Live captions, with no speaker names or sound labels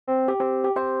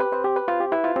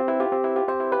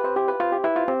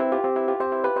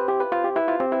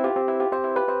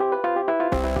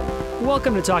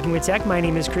welcome to Talking with Tech. My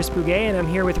name is Chris Bouguet, and I'm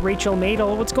here with Rachel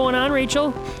Madel. What's going on,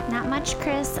 Rachel? Not much,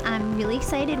 Chris. I'm really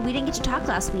excited. We didn't get to talk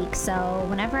last week, so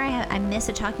whenever I miss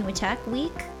a Talking with Tech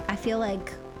week, I feel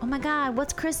like, oh my God,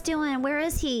 what's Chris doing? Where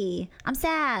is he? I'm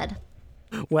sad.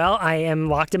 Well, I am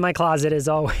locked in my closet as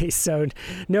always, so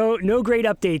no great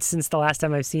updates since the last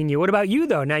time I've seen you. What about you,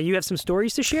 though? Now you have some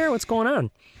stories to share. What's going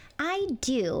on? I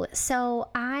do. So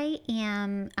I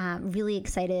am really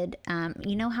excited.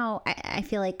 You know how I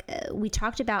feel like we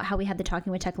talked about how we had the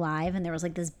Talking with Tech Live and there was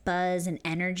like this buzz and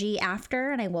energy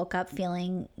after, and I woke up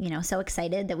feeling, so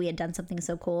excited that we had done something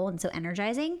so cool and so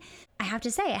energizing. I have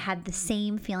to say I had the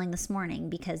same feeling this morning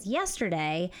because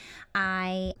yesterday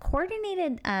I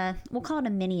coordinated, we'll call it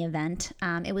a mini event.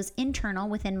 It was internal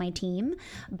within my team,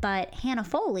 but Hannah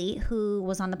Foley, who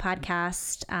was on the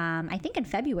podcast, I think in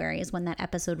February is when that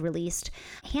episode released.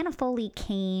 Hannah Foley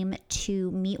came to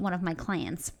meet one of my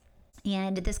clients.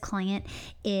 And this client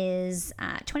is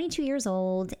 22 years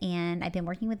old, and I've been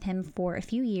working with him for a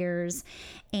few years,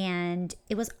 and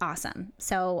it was awesome.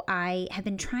 So I have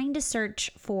been trying to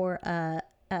search for a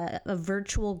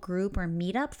virtual group or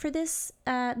meetup for this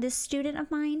student of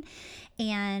mine,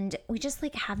 and we just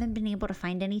haven't been able to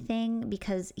find anything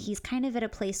because he's kind of at a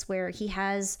place where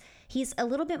he's a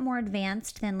little bit more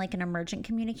advanced than like an emergent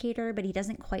communicator, but he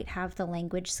doesn't quite have the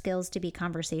language skills to be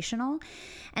conversational.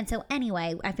 And so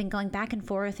anyway, I've been going back and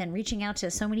forth and reaching out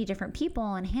to so many different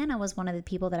people, and Hannah was one of the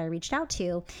people that I reached out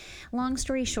to. Long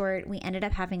story short, we ended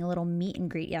up having a little meet and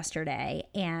greet yesterday,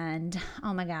 and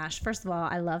oh my gosh, first of all,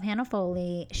 I love Hannah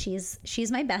Foley. She's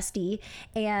my bestie,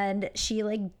 and she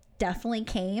definitely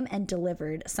came and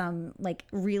delivered some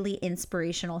really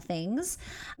inspirational things.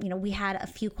 We had a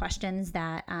few questions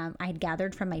that I had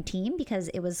gathered from my team because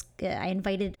I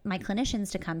invited my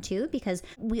clinicians to come too, because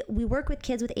we work with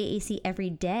kids with AAC every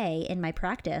day in my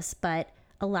practice, but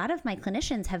a lot of my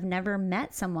clinicians have never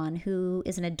met someone who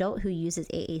is an adult who uses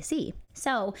AAC.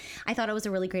 So I thought it was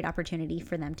a really great opportunity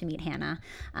for them to meet Hannah,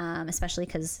 especially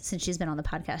because since she's been on the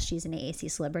podcast, she's an AAC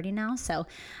celebrity now. So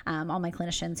all my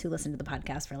clinicians who listen to the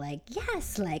podcast were like,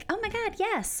 yes, oh my God,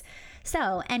 yes.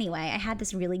 So anyway, I had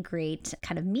this really great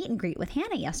kind of meet and greet with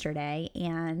Hannah yesterday,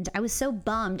 and I was so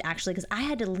bummed actually because I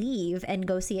had to leave and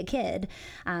go see a kid,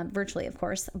 virtually of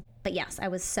course. But yes, I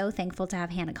was so thankful to have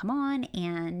Hannah come on,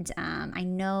 and I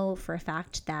know for a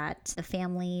fact that the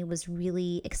family was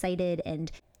really excited,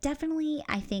 and definitely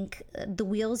I think the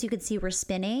wheels you could see were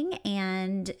spinning,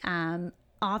 and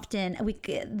often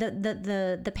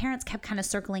the parents kept kind of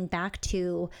circling back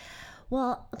to,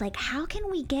 well, how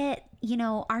can we get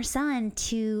our son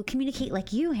to communicate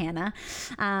like you, Hannah?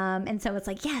 And so it's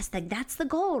yes, that's the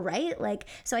goal, right?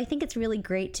 So I think it's really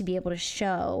great to be able to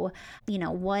show,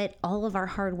 what all of our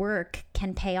hard work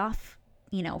can pay off,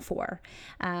 for.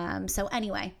 So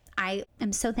anyway, I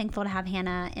am so thankful to have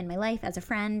Hannah in my life as a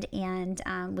friend, and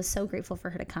was so grateful for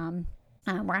her to come.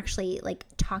 We're actually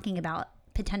talking about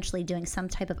potentially doing some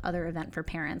type of other event for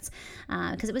parents,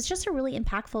 because it was just a really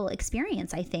impactful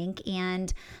experience, I think.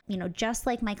 And, just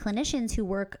like my clinicians who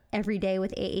work every day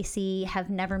with AAC have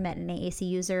never met an AAC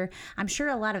user, I'm sure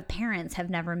a lot of parents have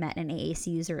never met an AAC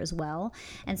user as well.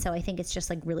 And so I think it's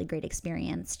just really great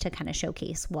experience to kind of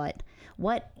showcase what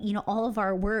all of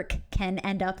our work can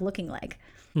end up looking like.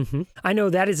 Mm-hmm. I know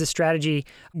that is a strategy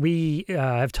we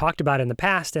have talked about in the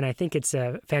past, and I think it's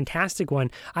a fantastic one.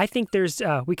 I think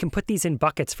we can put these in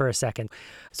buckets for a second.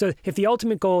 So if the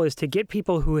ultimate goal is to get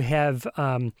people who have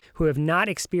not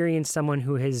experienced someone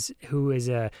who is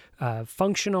a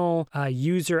functional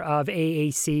user of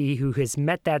AAC, who has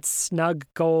met that snug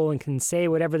goal and can say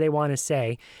whatever they want to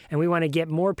say, and we want to get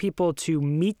more people to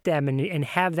meet them and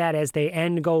have that as the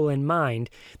end goal in mind,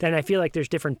 then I feel like there's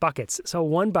different buckets. So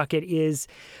one bucket is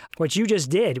what you just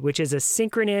did, which is a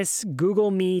synchronous Google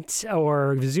Meet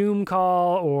or Zoom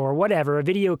call or whatever, a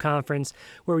video conference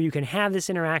where you can have this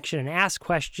interaction and ask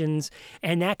questions,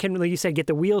 and that can, like you said, get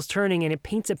the wheels turning, and it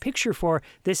paints a picture for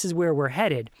this is where we're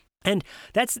headed. And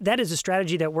that is a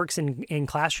strategy that works in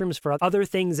classrooms for other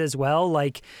things as well.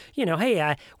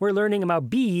 Hey, we're learning about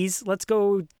bees. Let's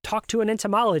go talk to an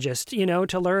entomologist,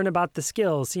 to learn about the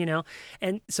skills,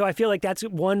 And so I feel like that's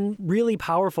one really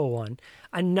powerful one.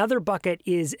 Another bucket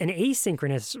is an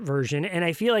asynchronous version. And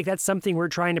I feel like that's something we're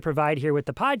trying to provide here with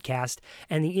the podcast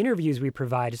and the interviews we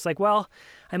provide. It's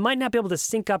I might not be able to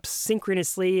sync up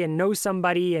synchronously and know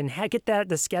somebody and get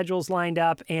the schedules lined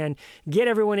up and get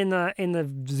everyone in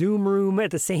the Zoom room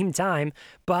at the same time.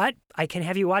 But I can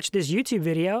have you watch this YouTube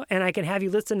video and I can have you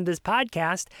listen to this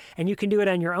podcast, and you can do it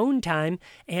on your own time.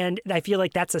 And I feel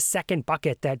like that's a second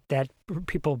bucket that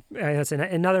people, that's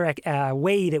another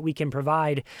way that we can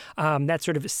provide that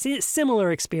sort of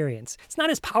similar experience. It's not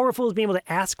as powerful as being able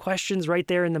to ask questions right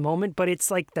there in the moment, but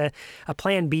it's like a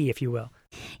plan B, if you will.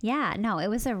 Yeah, no, it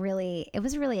was really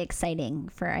exciting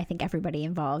for, I think, everybody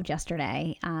involved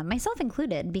yesterday, myself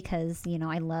included, because,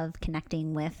 I love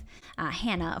connecting with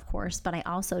Hannah, of course, but I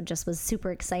also just was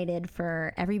super excited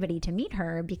for everybody to meet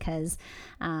her because,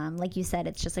 like you said,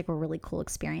 it's just like a really cool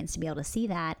experience to be able to see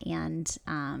that. And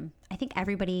I think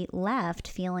everybody left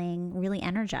feeling really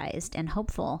energized and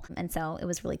hopeful. And so it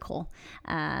was really cool.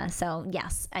 So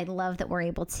yes, I love that we're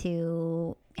able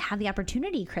to have the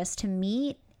opportunity, Chris, to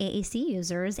meet AAC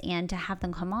users and to have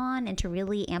them come on and to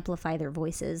really amplify their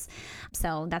voices.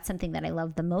 So that's something that I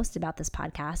love the most about this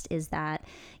podcast is that,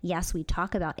 yes, we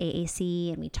talk about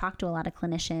AAC and we talk to a lot of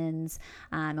clinicians,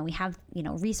 and we have,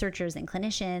 researchers and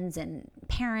clinicians and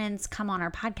parents come on our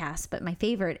podcast. But my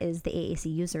favorite is the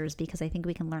AAC users because I think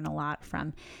we can learn a lot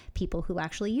from people who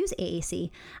actually use AAC.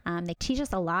 They teach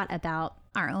us a lot about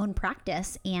our own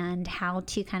practice and how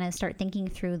to kind of start thinking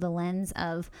through the lens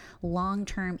of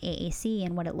long-term AAC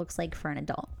and what it looks like for an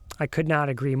adult. I could not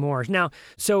agree more. Now,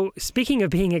 so speaking of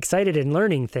being excited and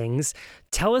learning things,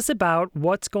 tell us about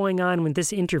what's going on with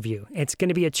this interview. It's going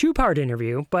to be a 2-part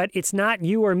interview, but it's not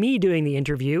you or me doing the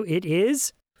interview.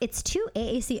 It's 2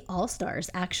 AAC All-Stars,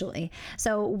 actually.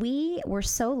 So we were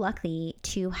so lucky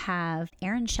to have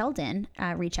Erin Sheldon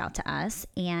reach out to us,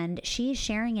 and she's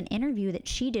sharing an interview that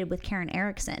she did with Karen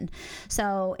Erickson.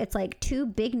 So it's like 2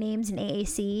 big names in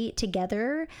AAC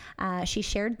together. She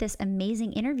shared this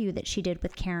amazing interview that she did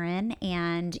with Karen,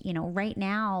 and right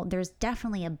now there's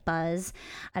definitely a buzz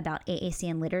about AAC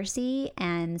and literacy,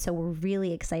 and so we're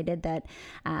really excited that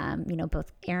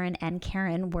both Erin and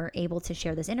Karen were able to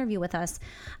share this interview with us.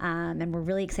 And we're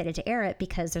really excited to air it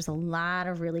because there's a lot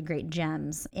of really great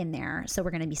gems in there. So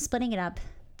we're going to be splitting it up.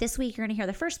 This week, you're going to hear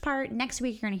the first part. Next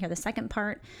week, you're going to hear the second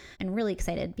part. And really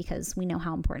excited because we know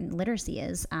how important literacy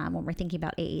is when we're thinking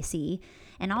about AAC,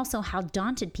 and also how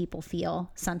daunted people feel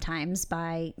sometimes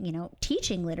by,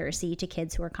 teaching literacy to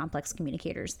kids who are complex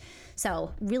communicators.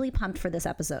 So really pumped for this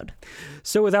episode.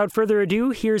 So without further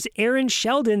ado, here's Erin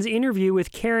Sheldon's interview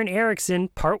with Karen Erickson,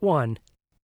 part 1.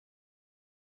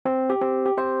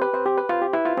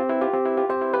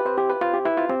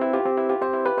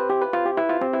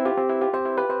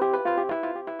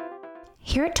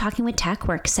 Here at Talking with Tech,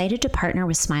 we're excited to partner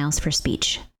with Smiles for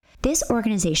Speech. This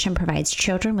organization provides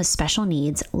children with special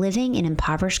needs living in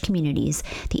impoverished communities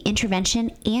the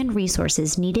intervention and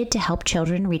resources needed to help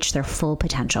children reach their full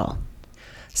potential.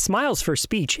 Smiles for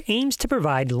Speech aims to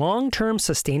provide long-term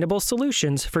sustainable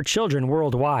solutions for children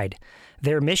worldwide.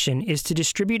 Their mission is to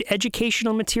distribute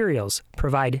educational materials,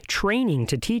 provide training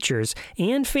to teachers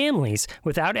and families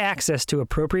without access to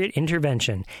appropriate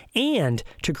intervention, and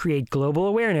to create global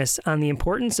awareness on the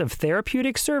importance of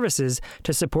therapeutic services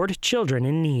to support children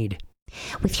in need.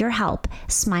 With your help,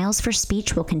 Smiles for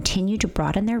Speech will continue to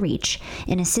broaden their reach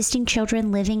in assisting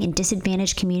children living in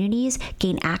disadvantaged communities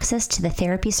gain access to the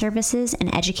therapy services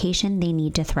and education they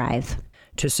need to thrive.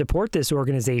 To support this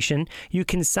organization, you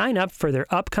can sign up for their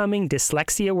upcoming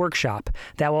dyslexia workshop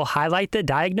that will highlight the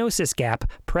diagnosis gap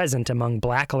present among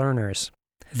Black learners.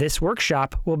 This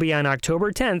workshop will be on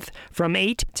October 10th from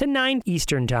 8 to 9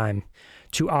 Eastern Time.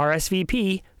 To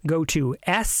RSVP, go to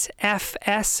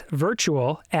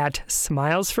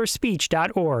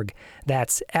sfsvirtual@smilesforspeech.org.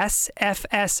 That's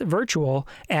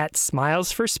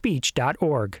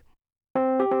sfsvirtual@smilesforspeech.org.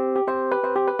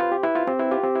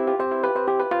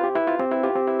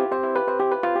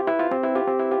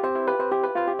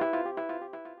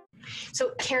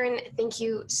 So Karen, thank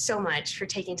you so much for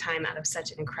taking time out of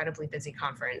such an incredibly busy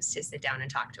conference to sit down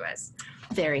and talk to us.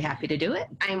 Very happy to do it.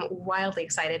 I'm wildly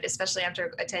excited, especially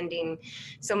after attending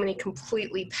so many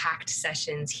completely packed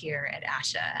sessions here at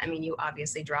ASHA. I mean, you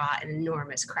obviously draw an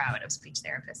enormous crowd of speech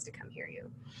therapists to come hear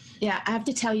you. Yeah, I have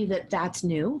to tell you that that's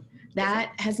new.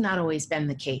 That has not always been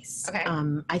the case. Okay.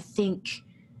 I think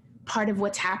part of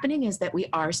what's happening is that we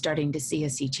are starting to see a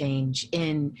sea change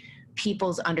in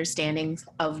people's understandings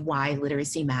of why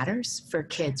literacy matters for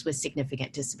kids with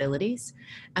significant disabilities.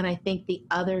 And I think the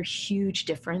other huge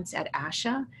difference at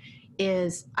ASHA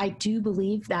is I do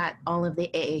believe that all of the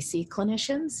AAC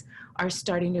clinicians are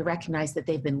starting to recognize that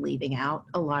they've been leaving out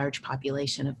a large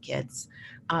population of kids.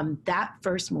 That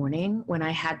first morning when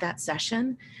I had that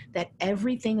session, that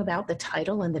everything about the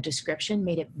title and the description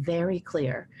made it very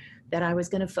clear that I was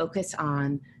going to focus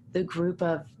on the group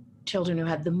of children who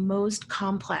had the most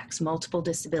complex multiple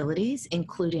disabilities,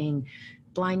 including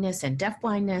blindness and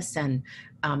deafblindness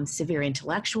and severe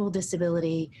intellectual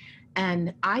disability.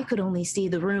 And I could only see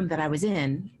the room that I was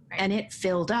in, and it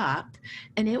filled up,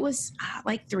 and it was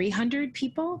like 300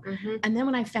 people. And then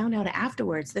when I found out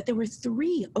afterwards that there were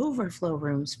 3 overflow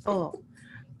rooms full,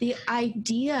 the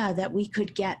idea that we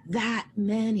could get that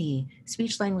many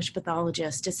speech language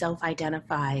pathologists to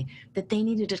self-identify that they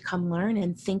needed to come learn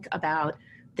and think about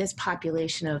this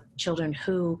population of children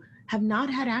who have not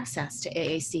had access to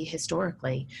AAC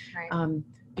historically.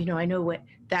 You know, I know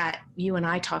that you and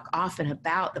I talk often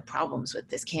about the problems with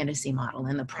this candidacy model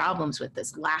and the problems with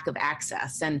this lack of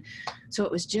access. And so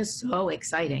it was just so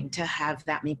exciting to have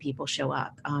that many people show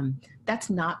up. That's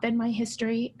not been my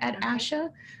history at ASHA.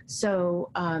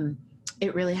 So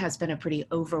it really has been a pretty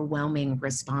overwhelming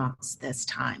response this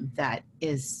time that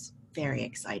is very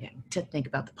exciting to think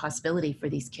about the possibility for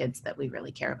these kids that we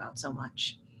really care about so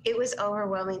much. It was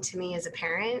overwhelming to me as a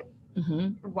parent,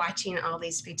 watching all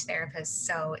these speech therapists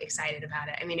so excited about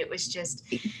it. I mean, it was just...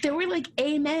 There were like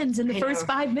amens in the first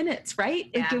 5 minutes, right?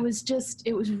 Yeah. It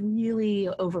was really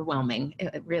overwhelming.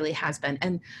 It really has been.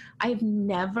 And I've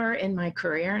never in my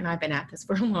career, and I've been at this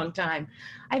for a long time,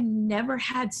 I've never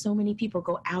had so many people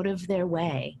go out of their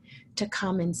way to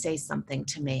come and say something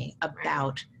to me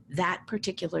about that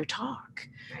particular talk.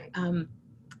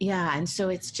 Yeah, and so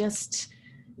it's just...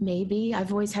 Maybe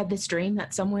I've always had this dream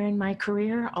that somewhere in my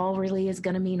career, all really is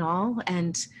going to mean all.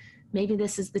 And maybe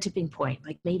this is the tipping point.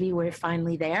 Like maybe we're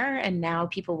finally there, and now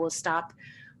people will stop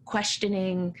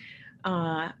questioning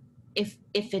if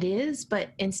it is, but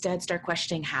instead start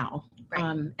questioning how.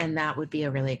 And that would be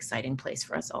a really exciting place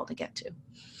for us all to get to.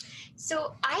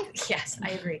 So I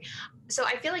agree. So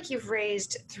I feel like you've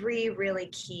raised 3 really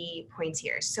key points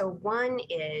here. So one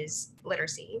is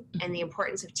literacy and the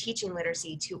importance of teaching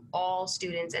literacy to all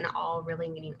students, and all really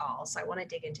meaning all. So I want to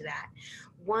dig into that.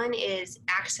 One is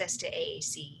access to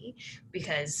AAC,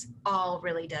 because all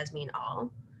really does mean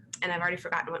all. And I've already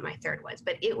forgotten what my third was,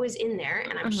 but it was in there,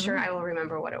 and I'm sure I will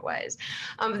remember what it was.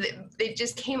 It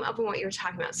just came up in what you were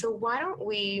talking about. So why don't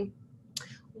we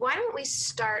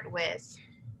start with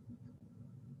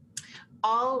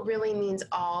all really means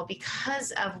all, because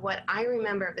of what I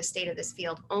remember of the state of this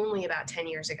field only about 10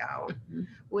 years ago,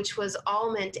 which was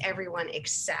all meant everyone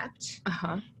except.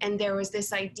 And there was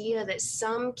this idea that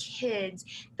some kids,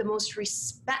 the most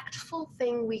respectful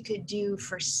thing we could do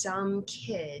for some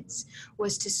kids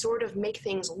was to sort of make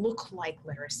things look like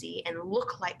literacy and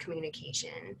look like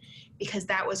communication, because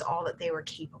that was all that they were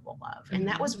capable of. And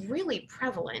that was really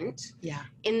prevalent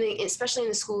especially in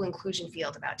the school inclusion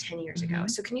field about 10 years ago.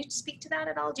 So can you speak to that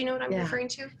at all? Do you know what I'm referring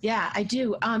to? Yeah, I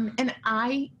do. And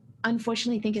I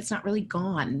unfortunately think it's not really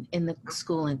gone in the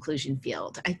school inclusion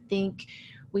field. I think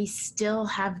we still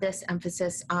have this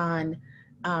emphasis on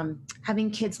having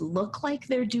kids look like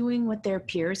they're doing what their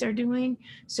peers are doing.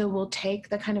 So we'll take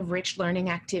the kind of rich learning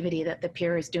activity that the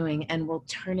peer is doing and we'll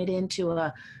turn it into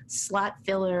a slot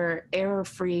filler,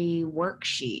 error-free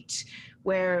worksheet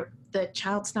where the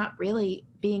child's not really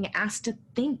being asked to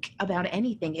think about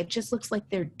anything. It just looks like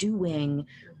they're doing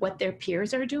what their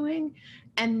peers are doing.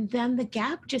 And then the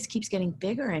gap just keeps getting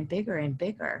bigger and bigger and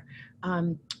bigger.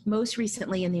 Most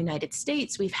recently in the United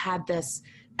States, we've had this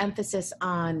emphasis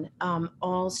on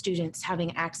all students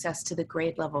having access to the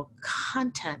grade level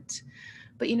content.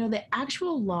 But you know, the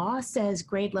actual law says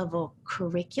grade level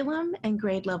curriculum and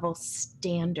grade level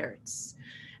standards.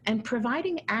 And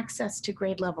providing access to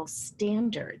grade level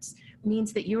standards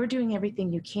means that you're doing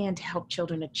everything you can to help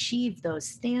children achieve those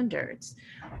standards,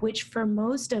 which for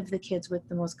most of the kids with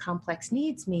the most complex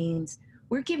needs means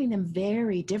we're giving them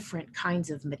very different kinds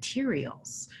of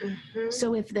materials.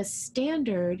 So if the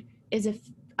standard is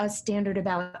a standard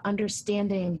about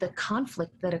understanding the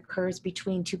conflict that occurs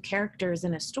between 2 characters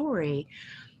in a story,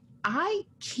 I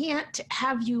can't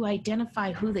have you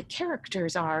identify who the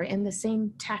characters are in the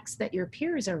same text that your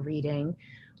peers are reading.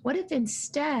 What if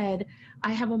instead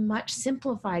I have a much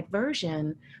simplified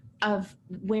version of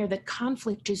where the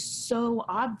conflict is so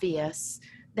obvious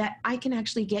that I can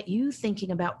actually get you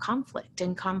thinking about conflict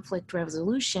and conflict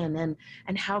resolution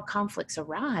and how conflicts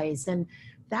arise. And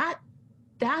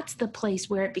that's the place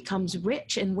where it becomes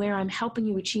rich and where I'm helping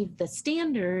you achieve the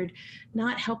standard,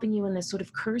 not helping you in this sort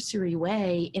of cursory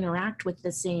way interact with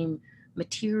the same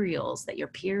materials that your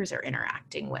peers are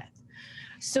interacting with.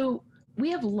 So we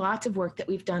have lots of work that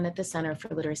we've done at the Center for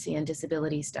Literacy and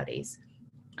Disability Studies,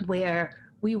 where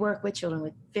we work with children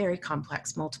with very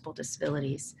complex multiple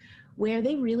disabilities, where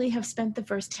they really have spent the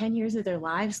first 10 years of their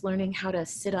lives learning how to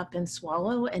sit up and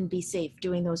swallow and be safe,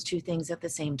 doing those two things at the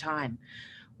same time,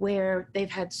 where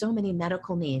they've had so many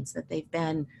medical needs that they've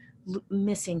been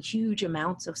missing huge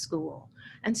amounts of school.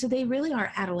 And so they really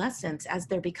are adolescents as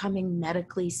they're becoming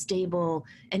medically stable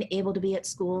and able to be at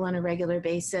school on a regular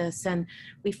basis. And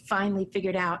we finally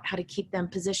figured out how to keep them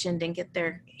positioned and get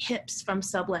their hips from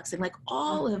subluxing, like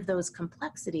all of those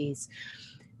complexities.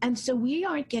 And so we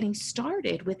aren't getting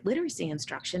started with literacy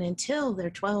instruction until they're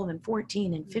 12 and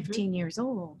 14 and 15 years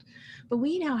old. But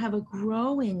we now have a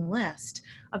growing list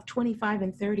of 25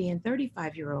 and 30 and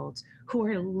 35-year-olds who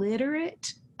are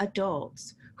literate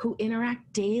adults who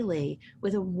interact daily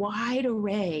with a wide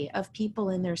array of people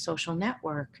in their social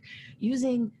network,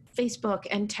 using Facebook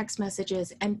and text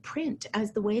messages and print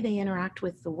as the way they interact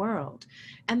with the world.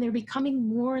 And they're becoming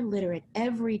more literate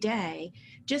every day,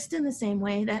 just in the same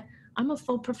way that I'm a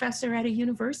full professor at a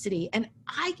university, and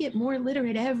I get more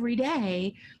literate every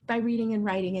day by reading and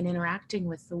writing and interacting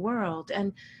with the world.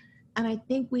 And I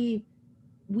think we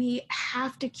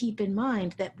have to keep in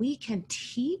mind that we can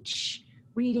teach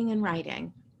reading and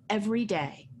writing every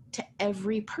day to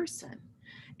every person,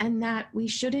 and that we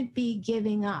shouldn't be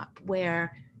giving up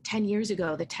where 10 years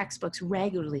ago the textbooks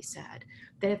regularly said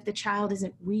that if the child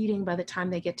isn't reading by the time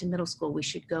they get to middle school, we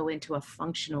should go into a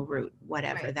functional route,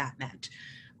 whatever that meant.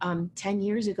 10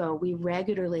 years ago, we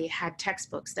regularly had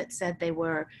textbooks that said they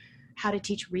were how to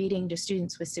teach reading to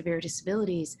students with severe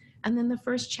disabilities. And then the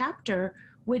first chapter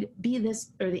would be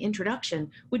this, or the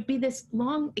introduction would be this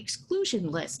long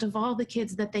exclusion list of all the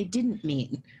kids that they didn't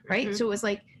mean, right? So it was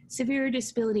like severe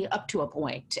disability up to a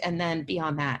point and then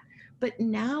beyond that. But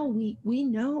now we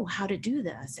know how to do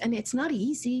this, and it's not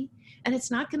easy, and it's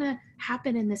not going to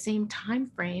happen in the same time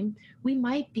frame. We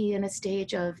might be in a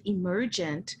stage of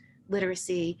emergent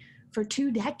literacy for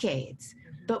 2 decades,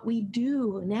 but we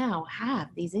do now have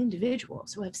these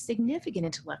individuals who have significant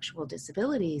intellectual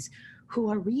disabilities who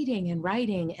are reading and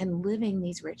writing and living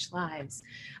these rich lives.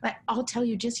 I'll tell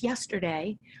you, just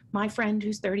yesterday, my friend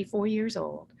who's 34 years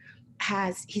old,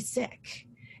 he's sick.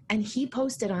 And he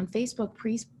posted on Facebook,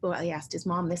 he asked his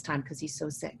mom this time because he's so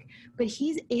sick, but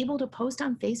he's able to post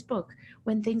on Facebook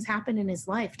when things happen in his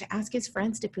life to ask his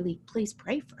friends to please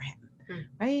pray for him.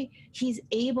 Right? He's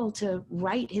able to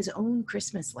write his own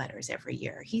Christmas letters every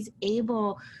year. He's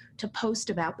able to post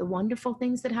about the wonderful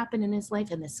things that happen in his life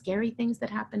and the scary things that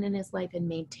happen in his life and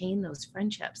maintain those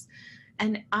friendships.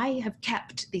 And I have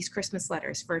kept these Christmas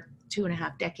letters for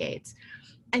 2.5 decades.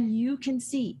 And you can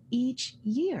see each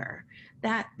year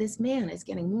that this man is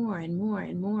getting more and more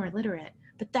and more literate.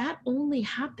 But that only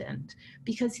happened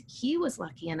because he was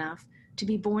lucky enough to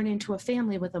be born into a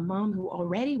family with a mom who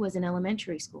already was an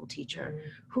elementary school teacher,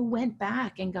 who went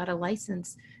back and got a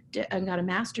license and got a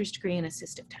master's degree in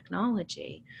assistive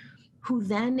technology, who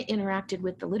then interacted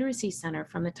with the Literacy Center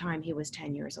from the time he was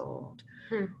 10 years old,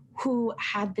 who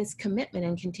had this commitment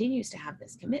and continues to have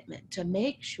this commitment to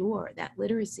make sure that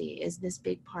literacy is this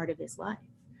big part of his life.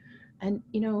 And,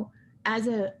 you know, as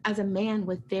a man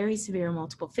with very severe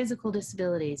multiple physical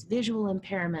disabilities, visual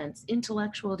impairments,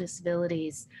 intellectual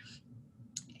disabilities,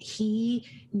 he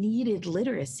needed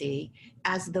literacy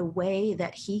as the way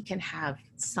that he can have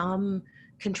some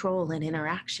control and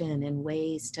interaction and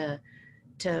ways to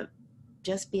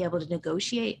just be able to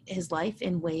negotiate his life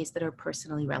in ways that are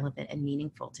personally relevant and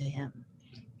meaningful to him.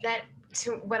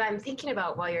 So what I'm thinking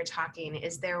about while you're talking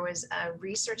is there was a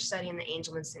research study in the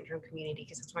Angelman syndrome community,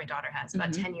 because that's what my daughter has,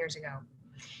 about 10 years ago,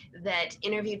 that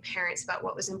interviewed parents about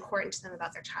what was important to them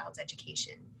about their child's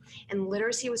education. And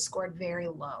literacy was scored very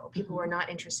low. People were not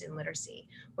interested in literacy.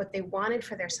 What they wanted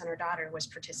for their son or daughter was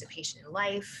participation in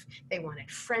life. They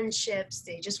wanted friendships.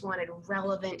 They just wanted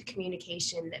relevant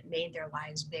communication that made their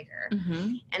lives bigger.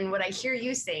 And what I hear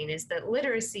you saying is that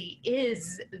literacy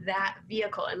is that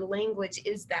vehicle, and language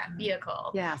is that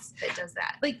vehicle that does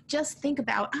that. Like, just think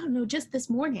about, I don't know, just this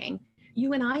morning,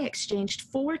 you and I exchanged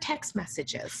 4 text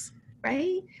messages.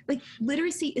 Right? Like,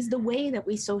 literacy is the way that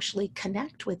we socially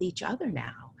connect with each other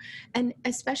now. And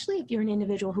especially if you're an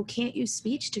individual who can't use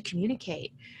speech to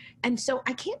communicate. And so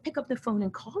I can't pick up the phone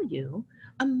and call you.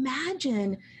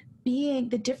 Imagine being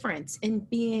the difference in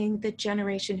being the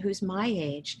generation who's my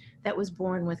age that was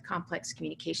born with complex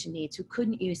communication needs, who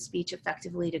couldn't use speech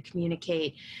effectively to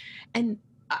communicate. And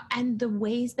the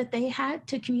ways that they had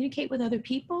to communicate with other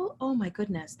people, oh my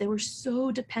goodness, they were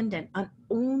so dependent on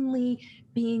only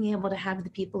being able to have the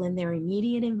people in their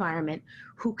immediate environment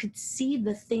who could see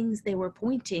the things they were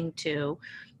pointing to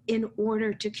in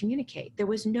order to communicate. There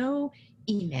was no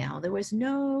email, there was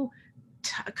no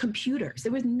computers,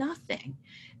 there was nothing.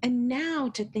 And now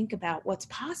to think about what's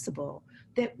possible,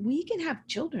 that we can have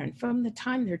children from the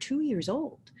time they're 2 years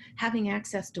old having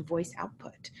access to voice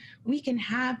output. We can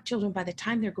have children by the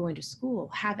time they're going to school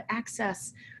have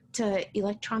access to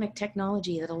electronic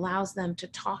technology that allows them to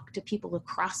talk to people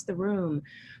across the room,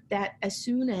 that as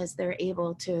soon as they're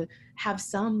able to have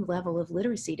some level of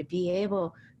literacy, to be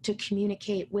able to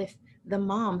communicate with the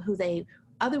mom who they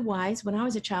otherwise, when I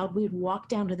was a child, we would walk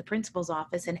down to the principal's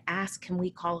office and ask, can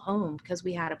we call home because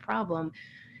we had a problem?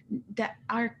 That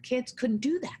our kids couldn't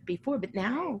do that before, but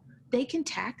now they can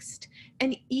text.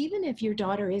 And even if your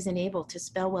daughter isn't able to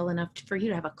spell well enough for you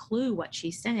to have a clue what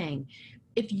she's saying,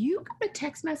 if you got a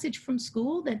text message from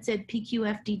school that said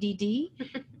PQFDDD,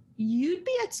 you'd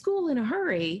be at school in a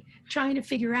hurry trying to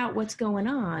figure out what's going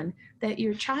on, that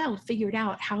your child figured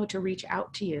out how to reach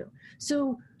out to you.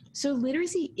 So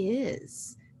literacy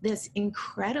is this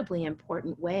incredibly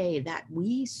important way that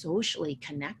we socially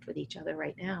connect with each other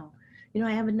right now. You know,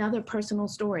 I have another personal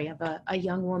story of a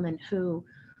young woman who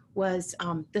was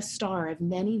the star of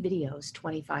many videos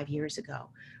 25 years ago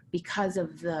because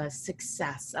of the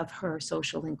success of her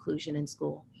social inclusion in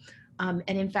school. And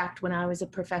in fact, when I was a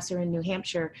professor in New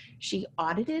Hampshire, she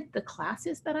audited the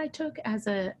classes that I took as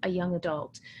a young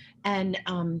adult. And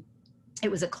it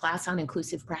was a class on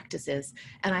inclusive practices.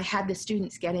 And I had the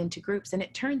students get into groups. And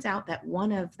it turns out that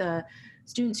one of the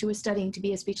students who was studying to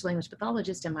be a speech language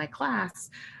pathologist in my class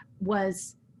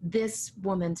was this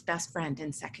woman's best friend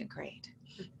in second grade.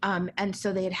 And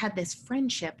so they had had this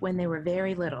friendship when they were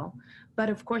very little. But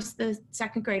of course, the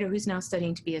second grader who's now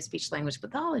studying to be a speech language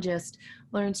pathologist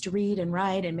learns to read and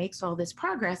write and makes all this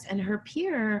progress. And her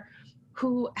peer,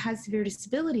 who has severe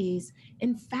disabilities,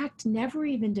 in fact, never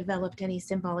even developed any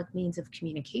symbolic means of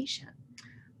communication.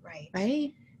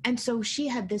 Right? And so she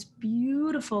had this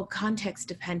beautiful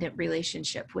context-dependent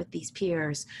relationship with these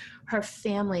peers. Her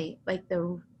family, like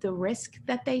the risk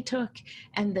that they took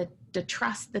and the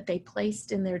trust that they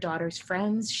placed in their daughter's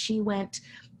friends. She went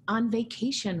on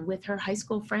vacation with her high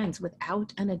school friends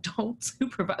without an adult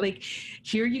supervisor. Like,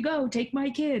 here you go, take my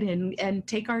kid and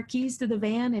take our keys to the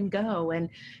van and go. And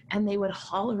they would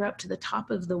haul her up to the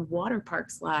top of the water park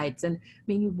slides. And I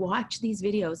mean, you watch these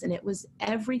videos and it was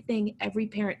everything every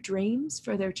parent dreams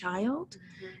for their child.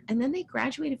 Mm-hmm. And then they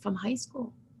graduated from high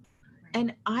school. Right.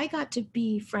 And I got to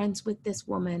be friends with this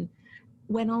woman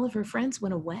when all of her friends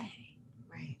went away.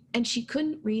 And she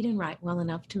couldn't read and write well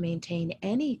enough to maintain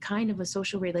any kind of a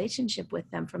social relationship with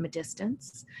them from a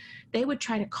distance. They would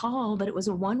try to call, but it was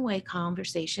a one-way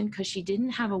conversation because she didn't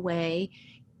have a way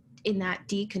in that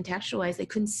decontextualized. They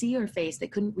couldn't see her face. They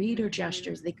couldn't read her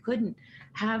gestures. They couldn't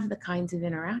have the kinds of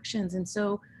interactions. And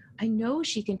so I know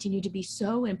she continued to be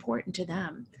so important to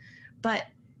them. But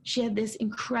she had this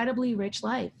incredibly rich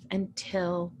life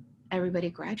until everybody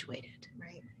graduated.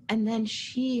 And then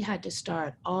she had to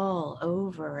start all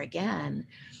over again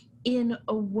in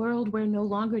a world where no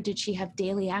longer did she have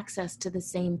daily access to the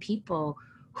same people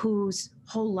whose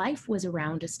whole life was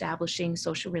around establishing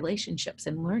social relationships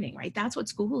and learning, right? That's what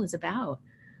school is about.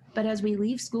 But as we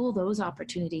leave school, those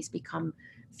opportunities become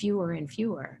fewer and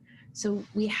fewer. So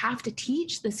we have to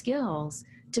teach the skills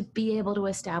to be able to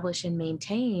establish and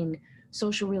maintain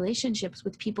social relationships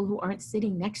with people who aren't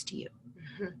sitting next to you.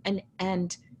 Mm-hmm.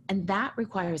 And that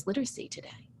requires literacy today.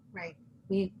 Right.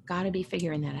 We've got to be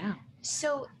figuring that out.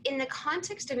 So in the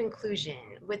context of inclusion,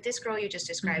 with this girl you just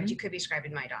described, mm-hmm. you could be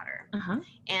describing my daughter. Uh-huh.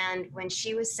 And when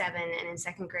she was 7 and in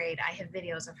second grade, I have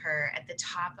videos of her at the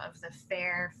top of the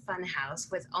fair fun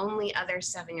house with only other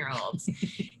 7-year-olds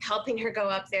helping her go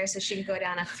up there so she could go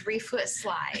down a 3-foot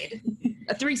slide.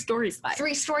 A 3-story slide.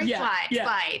 3-story slide.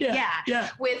 Yeah.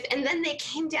 And then they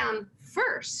came down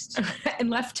first and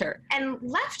left her. And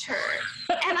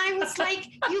I was like,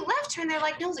 you left her? And they're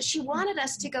like, no, she wanted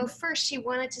us to go first. She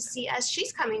wanted to see us.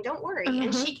 She's coming, don't worry. Uh-huh.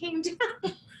 And she came down.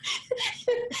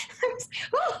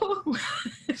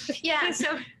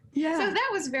 So that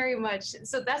was very much,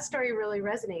 so that story really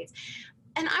resonates.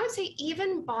 And I would say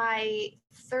even by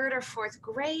 3rd or 4th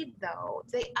grade, though,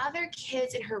 the other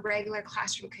kids in her regular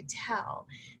classroom could tell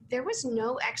there was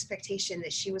no expectation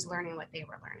that she was learning what they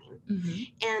were learning.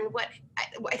 Mm-hmm. And what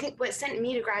I think what sent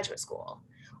me to graduate school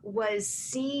was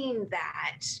seeing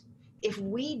that if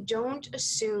we don't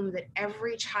assume that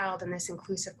every child in this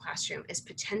inclusive classroom is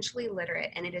potentially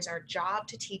literate and it is our job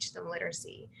to teach them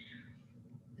literacy,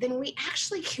 then we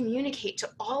actually communicate to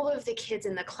all of the kids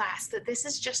in the class that this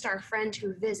is just our friend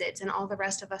who visits and all the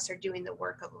rest of us are doing the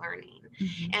work of learning.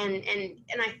 And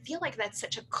I feel like that's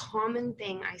such a common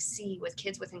thing I see with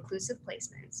kids with inclusive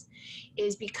placements,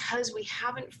 is because we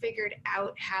haven't figured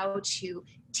out how to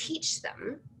teach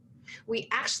them, we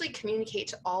actually communicate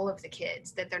to all of the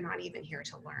kids that they're not even here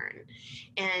to learn.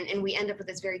 And we end up with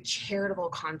this very charitable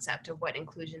concept of what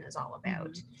inclusion is all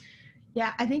about.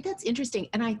 Yeah, I think that's interesting.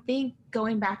 And I think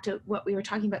going back to what we were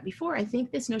talking about before, I think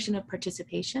this notion of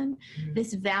participation,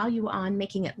 this value on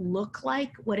making it look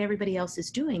like what everybody else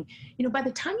is doing, you know, by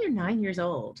the time you're 9 years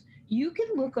old, you can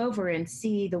look over and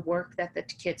see the work that the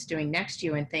kid's doing next to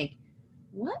you and think,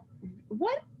 what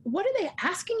are they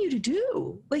asking you to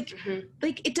do? Like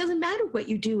it doesn't matter what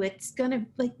you do. It's gonna,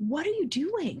 like, what are you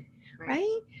doing?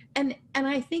 Right? And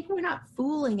I think we're not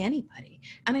fooling anybody.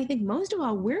 And I think most of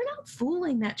all, we're not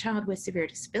fooling that child with severe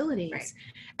disabilities. Right.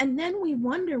 And then we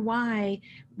wonder why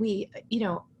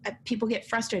people get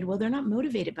frustrated. Well, they're not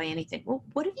motivated by anything. Well,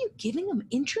 what are you giving them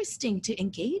interesting to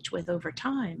engage with over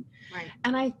time? Right.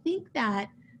 And I think that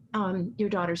your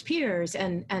daughter's peers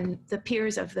and the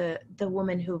peers of the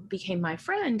woman who became my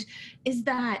friend, is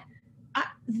that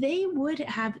they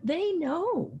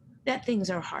know that things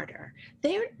are harder.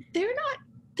 They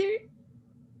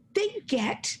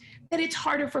get that it's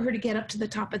harder for her to get up to the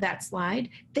top of that slide.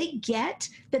 They get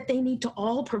that they need to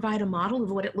all provide a model of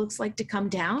what it looks like to come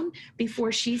down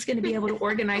before she's going to be able to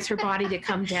organize her body to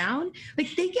come down.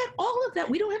 Like, they get all of that.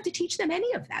 We don't have to teach them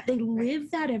any of that. They live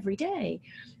that every day.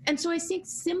 And so I think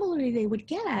similarly they would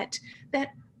get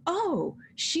that, oh,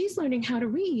 she's learning how to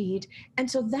read.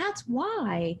 And so that's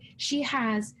why she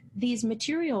has these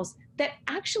materials that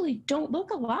actually don't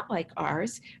look a lot like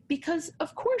ours, because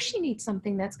of course she needs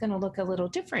something that's going to look a little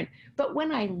different. But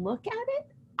when I look at it,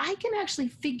 I can actually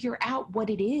figure out what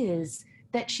it is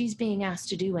that she's being asked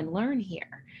to do and learn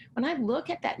here. When I look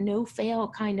at that no-fail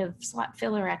kind of slot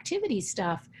filler activity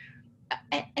stuff,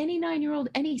 any 9-year-old,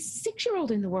 any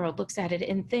 6-year-old in the world looks at it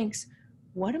and thinks,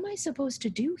 what am I supposed to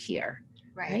do here?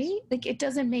 Right? Like, it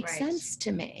doesn't make sense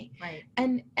to me. Right.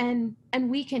 And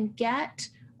we can get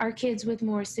our kids with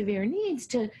more severe needs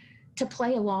to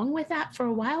play along with that for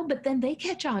a while, but then they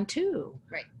catch on too.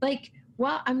 Right. Like,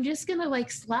 well, I'm just gonna like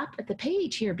slap at the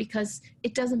page here because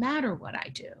it doesn't matter what I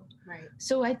do. Right.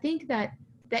 So I think that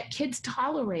kids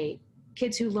tolerate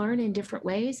kids who learn in different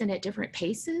ways and at different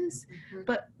paces.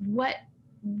 But what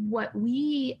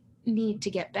we need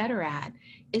to get better at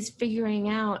is figuring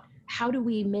out, how do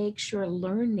we make sure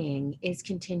learning is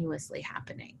continuously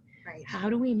happening? Right. How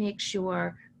do we make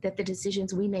sure that the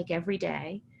decisions we make every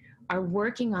day are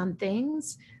working on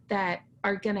things that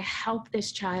are going to help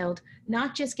this child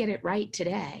not just get it right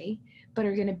today, but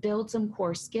are going to build some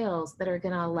core skills that are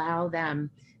going to allow them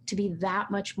to be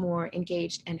that much more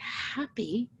engaged and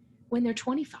happy when they're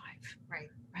 25.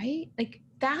 Right? Like,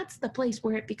 that's the place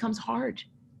where it becomes hard.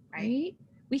 Right?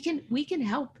 We can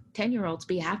help 10-year-olds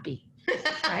be happy.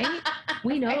 Right?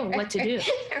 We know what to do.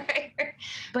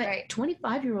 But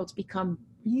 25-year-olds become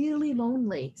really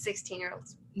lonely.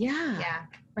 16-year-olds. Yeah.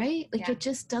 Right? Like, it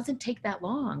just doesn't take that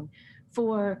long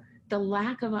for the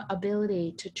lack of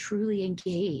ability to truly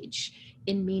engage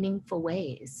in meaningful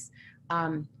ways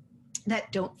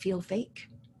that don't feel fake.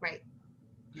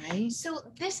 Right? So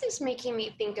this is making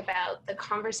me think about the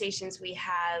conversations we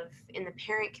have in the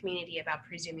parent community about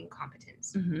presuming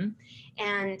competence.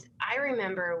 And I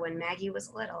remember when Maggie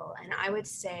was little, and I would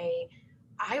say,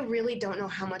 I really don't know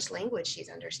how much language she's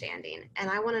understanding, and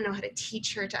I want to know how to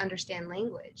teach her to understand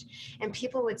language. And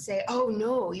people would say, oh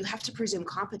no, you have to presume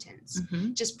competence.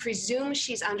 Just presume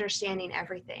she's understanding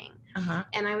everything.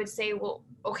 And I would say, well,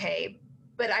 okay,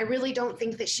 but I really don't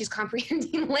think that she's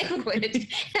comprehending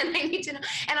language, and I need to know.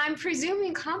 And I'm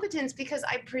presuming competence because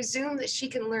I presume that she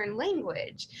can learn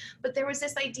language. But there was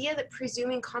this idea that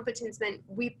presuming competence meant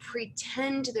we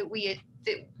pretend that we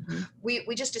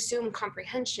just assume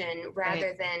comprehension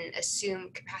rather than assume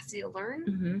capacity to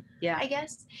learn. I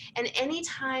guess. And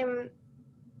anytime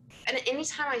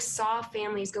I saw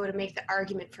families go to make the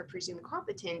argument for presumed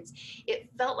competence, it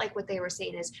felt like what they were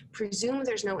saying is, presume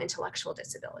there's no intellectual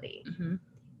disability.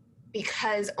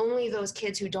 Because only those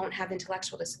kids who don't have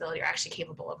intellectual disability are actually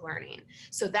capable of learning.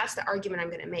 So that's the argument I'm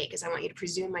going to make, is I want you to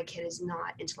presume my kid is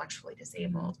not intellectually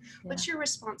disabled. What's your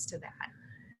response to that?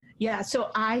 Yeah, so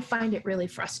I find it really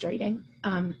frustrating.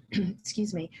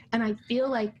 Excuse me. And I feel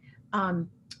like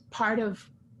part of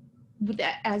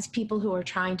that, as people who are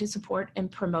trying to support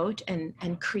and promote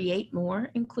and create more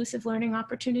inclusive learning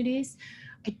opportunities,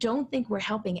 I don't think we're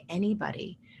helping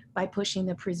anybody by pushing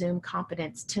the presumed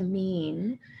competence to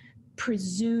mean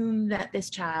presume that this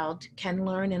child can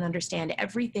learn and understand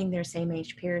everything their same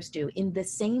age peers do in the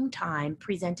same time,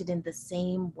 presented in the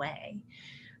same way.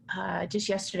 Just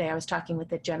yesterday, I was talking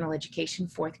with a general education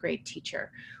 4th grade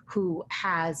teacher who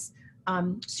has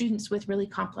students with really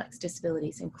complex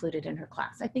disabilities included in her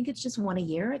class. I think it's just one a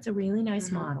year. It's a really nice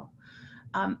model.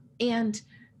 And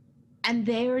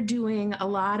they're doing a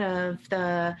lot of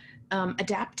the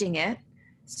adapting it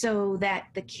so that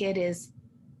the kid is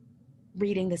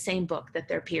reading the same book that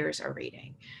their peers are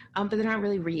reading, but they're not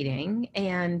really reading.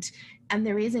 And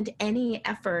there isn't any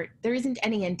effort, there isn't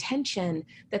any intention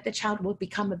that the child will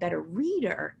become a better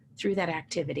reader through that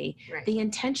activity. Right. The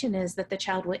intention is that the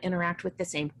child will interact with the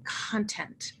same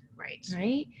content.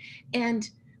 Right. And,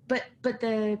 but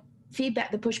the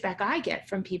feedback, the pushback I get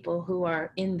from people who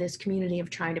are in this community of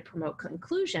trying to promote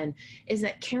inclusion is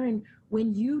that, Karen,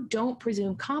 when you don't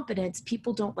presume competence,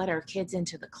 people don't let our kids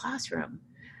into the classroom.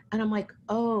 And I'm like,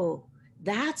 oh,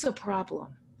 that's a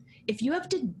problem. If you have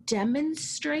to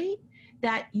demonstrate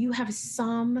that you have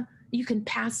you can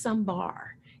pass some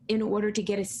bar in order to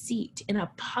get a seat in a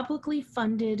publicly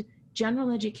funded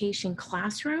general education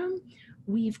classroom,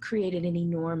 we've created an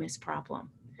enormous problem.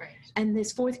 Right. And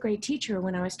this 4th grade teacher,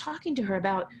 when I was talking to her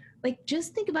about, like,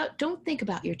 just don't think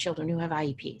about your children who have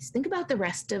IEPs. Think about the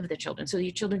rest of the children. So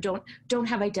your children don't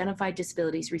have identified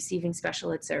disabilities receiving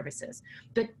special ed services,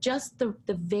 but just the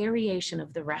variation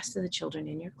of the rest of the children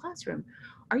in your classroom.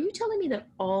 Are you telling me that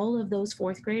all of those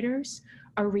 4th graders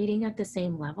are reading at the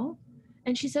same level?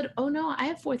 And she said, oh no, I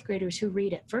have 4th graders who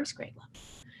read at 1st grade level.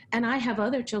 And I have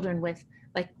other children with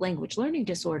like language learning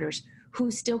disorders who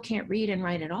still can't read and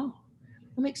write at all.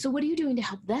 I'm like, so what are you doing to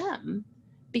help them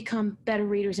become better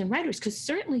readers and writers? Because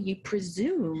certainly you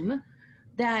presume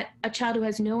that a child who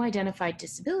has no identified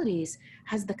disabilities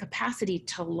has the capacity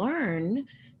to learn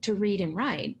to read and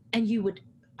write. And you would,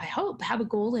 I hope, have a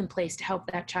goal in place to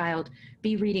help that child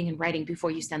be reading and writing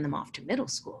before you send them off to middle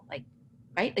school. Like,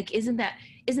 right? Like, isn't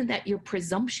that your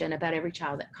presumption about every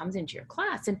child that comes into your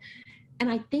class? And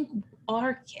I think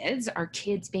our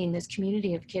kids being this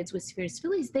community of kids with severe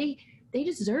disabilities, they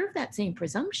deserve that same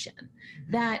presumption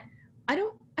that I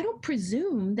don't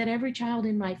presume that every child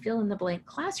in my fill in the blank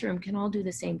classroom can all do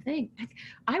the same thing.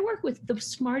 I work with the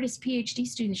smartest PhD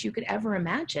students you could ever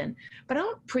imagine, but I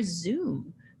don't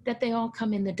presume that they all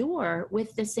come in the door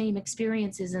with the same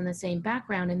experiences and the same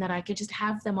background and that I could just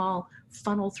have them all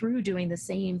funnel through doing the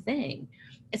same thing.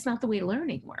 It's not the way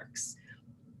learning works.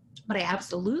 But I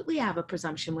absolutely have a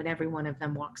presumption when every one of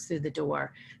them walks through the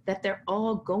door that they're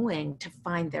all going to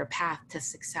find their path to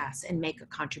success and make a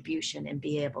contribution and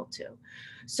be able to.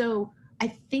 So I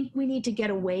think we need to get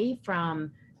away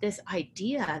from this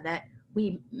idea that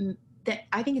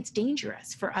I think it's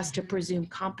dangerous for us to presume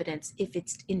competence if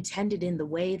it's intended in the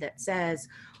way that says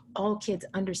all kids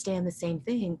understand the same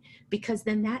thing, because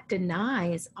then that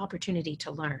denies opportunity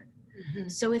to learn.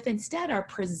 So if instead our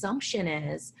presumption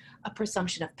is a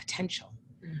presumption of potential,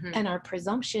 and our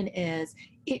presumption is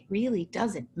it really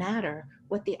doesn't matter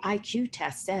what the IQ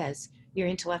test says your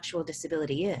intellectual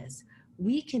disability is,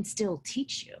 we can still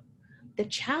teach you. The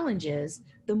challenge is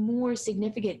the more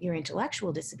significant your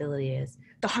intellectual disability is,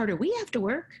 the harder we have to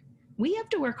work. We have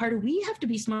to work harder. We have to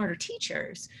be smarter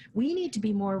teachers. We need to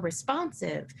be more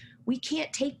responsive. We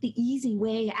can't take the easy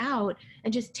way out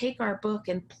and just take our book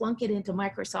and plunk it into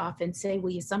Microsoft and say,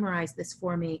 will you summarize this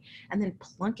for me? And then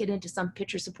plunk it into some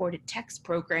picture-supported text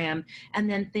program and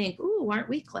then think, ooh, aren't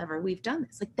we clever? We've done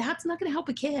this. Like, that's not going to help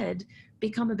a kid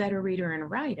become a better reader and a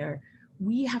writer.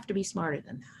 We have to be smarter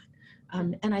than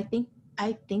that. And I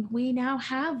think we now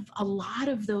have a lot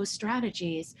of those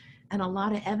strategies and a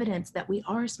lot of evidence that we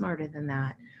are smarter than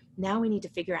that. Now we need to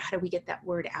figure out how do we get that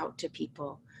word out to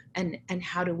people and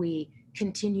how do we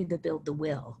continue to build the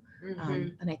will.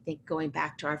 And I think going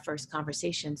back to our first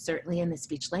conversation, certainly in the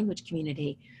speech language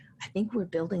community, I think we're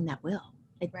building that will.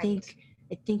 I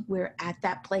think we're at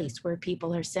that place where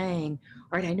people are saying,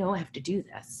 all right, I know I have to do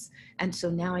this. And so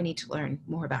now I need to learn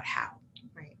more about how.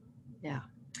 Right. Yeah.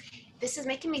 This is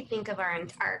making me think of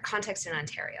our context in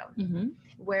Ontario,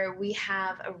 where we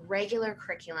have a regular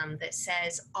curriculum that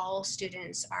says all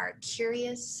students are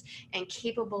curious and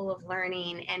capable of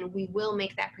learning, and we will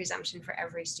make that presumption for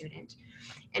every student.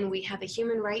 And we have a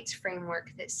human rights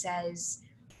framework that says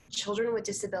children with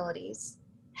disabilities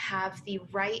have the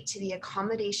right to the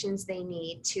accommodations they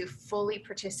need to fully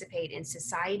participate in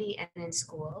society and in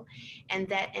school, and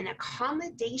that an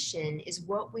accommodation is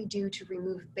what we do to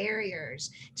remove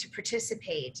barriers to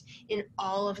participate in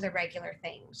all of the regular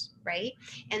things, right?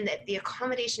 And that the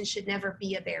accommodation should never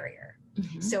be a barrier.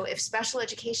 So if special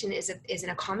education is an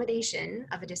accommodation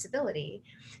of a disability,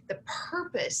 the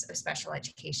purpose of special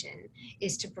education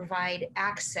is to provide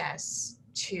access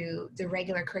to the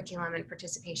regular curriculum and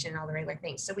participation in all the regular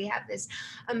things. So we have this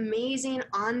amazing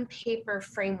on paper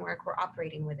framework we're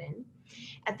operating within.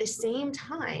 At the same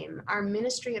time, our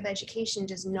Ministry of Education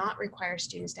does not require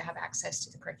students to have access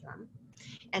to the curriculum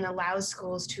and allows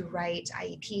schools to write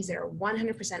IEPs that are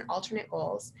 100% alternate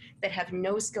goals that have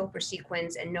no scope or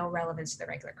sequence and no relevance to the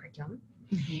regular curriculum.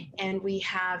 And we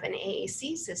have an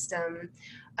AAC system,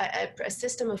 a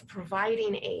system of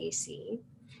providing AAC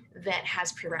that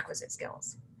has prerequisite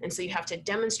skills. And so you have to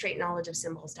demonstrate knowledge of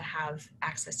symbols to have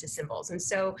access to symbols. And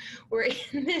so we're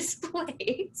in this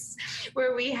place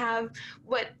where we have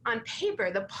what on paper,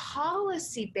 the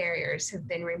policy barriers have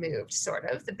been removed, sort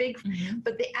of, the big,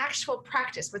 but the actual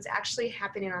practice, what's actually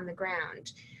happening on the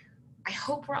ground. I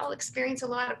hope we're all experiencing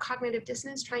a lot of cognitive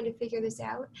dissonance trying to figure this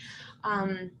out.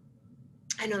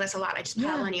 I know that's a lot, I just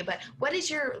piled on you, but what is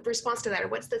your response to that? Or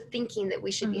what's the thinking that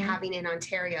we should be having in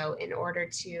Ontario in order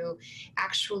to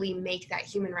actually make that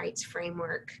human rights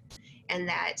framework and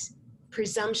that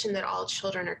presumption that all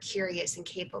children are curious and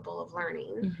capable of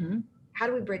learning? How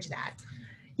do we bridge that?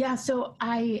 Yeah, so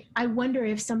I wonder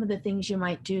if some of the things you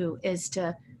might do is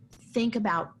to think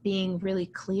about being really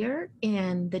clear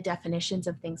in the definitions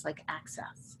of things like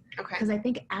access. Okay. Because I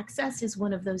think access is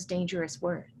one of those dangerous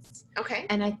words. Okay.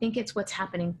 And I think it's what's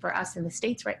happening for us in the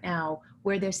States right now,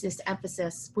 where there's this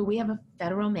emphasis, where we have a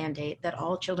federal mandate that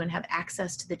all children have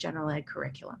access to the general ed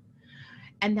curriculum.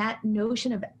 And that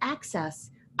notion of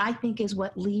access, I think, is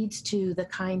what leads to the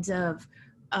kinds of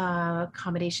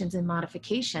accommodations and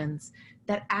modifications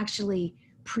that actually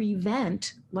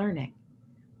prevent learning.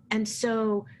 And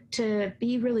so to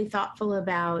be really thoughtful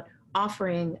about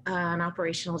offering an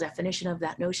operational definition of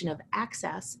that notion of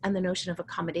access and the notion of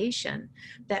accommodation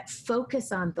that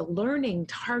focus on the learning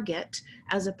target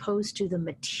as opposed to the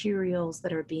materials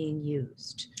that are being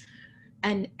used.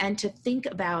 And to think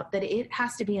about that it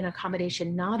has to be an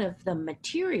accommodation not of the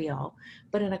material,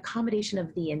 but an accommodation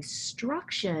of the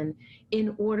instruction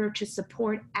in order to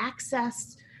support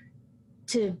access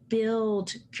to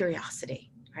build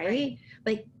curiosity, right?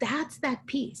 Like that's that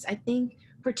piece. I think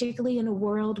particularly in a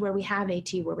world where we have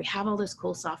AT, where we have all this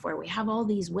cool software, we have all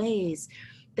these ways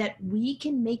that we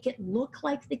can make it look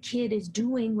like the kid is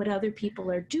doing what other people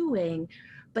are doing,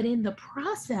 but in the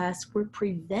process, we're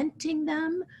preventing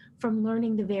them from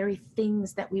learning the very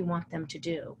things that we want them to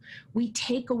do. We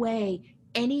take away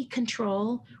any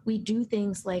control. We do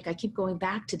things like, I keep going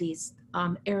back to these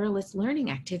errorless learning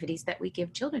activities that we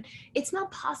give children. It's not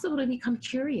possible to become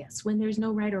curious when there's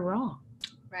no right or wrong.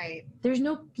 Right. There's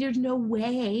no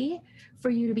way for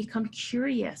you to become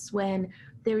curious when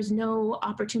there's no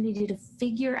opportunity to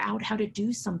figure out how to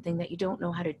do something that you don't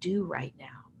know how to do right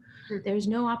now. There's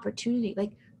no opportunity.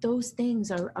 Like those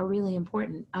things are really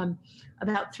important.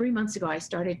 About 3 months ago, I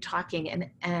started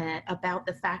talking about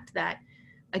the fact that,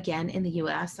 again, in the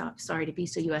U.S., I'm sorry to be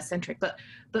so U.S. centric, but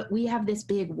we have this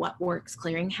big What Works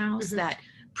clearinghouse that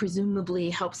presumably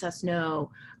helps us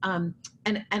know. And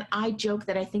I joke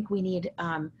that I think we need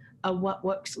a what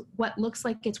looks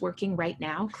like it's working right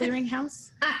now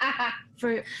clearinghouse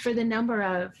for the number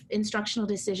of instructional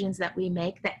decisions that we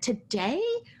make that today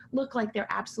look like they're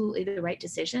absolutely the right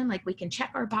decision. Like we can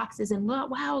check our boxes and look,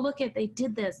 wow, look at, they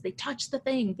did this, they touched the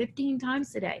thing 15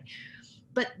 times today.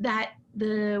 But that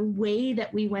the way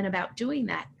that we went about doing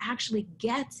that actually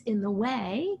gets in the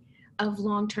way of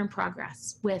long-term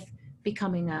progress with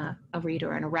becoming a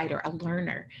reader and a writer, a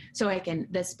learner. So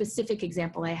the specific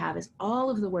example I have is all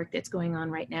of the work that's going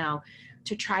on right now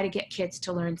to try to get kids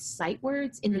to learn sight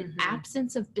words in the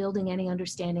absence of building any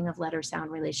understanding of letter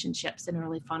sound relationships and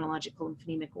early phonological and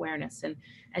phonemic awareness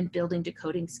and building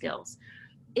decoding skills.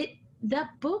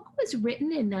 That book was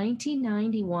written in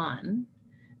 1991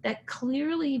 that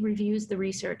clearly reviews the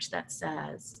research that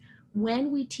says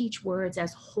when we teach words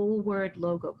as whole word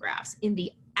logographs in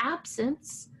the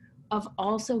absence of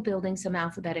also building some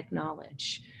alphabetic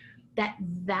knowledge,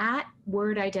 that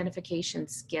word identification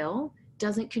skill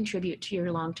doesn't contribute to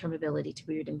your long-term ability to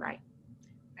read and write.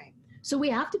 Right. So we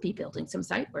have to be building some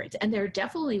sight words, and there are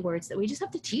definitely words that we just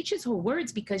have to teach as whole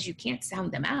words because you can't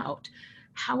sound them out.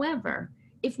 However,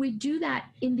 if we do that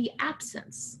in the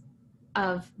absence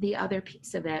of the other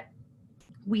piece of it,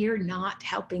 we're not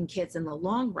helping kids in the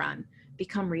long run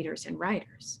become readers and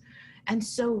writers. And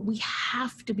so we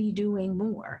have to be doing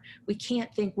more. We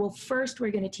can't think, well, first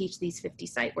we're going to teach these 50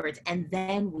 sight words and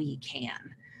then we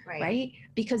can, right?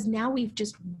 Because now we've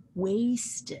just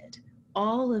wasted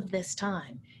all of this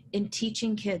time in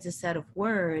teaching kids a set of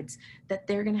words that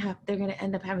they're going to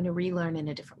end up having to relearn in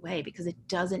a different way because it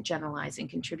doesn't generalize and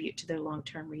contribute to their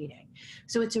long-term reading.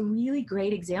 So it's a really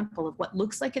great example of what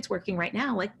looks like it's working right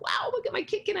now. Like, wow, look at my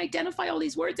kid can identify all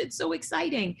these words. It's so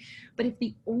exciting. But if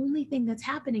the only thing that's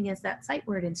happening is that sight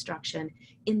word instruction,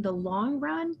 in the long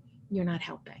run, you're not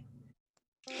helping.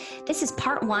 This is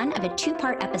part 1 of a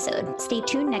 2-part episode. Stay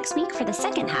tuned next week for the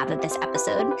second half of this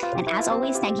episode. And as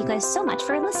always, thank you guys so much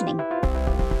for listening.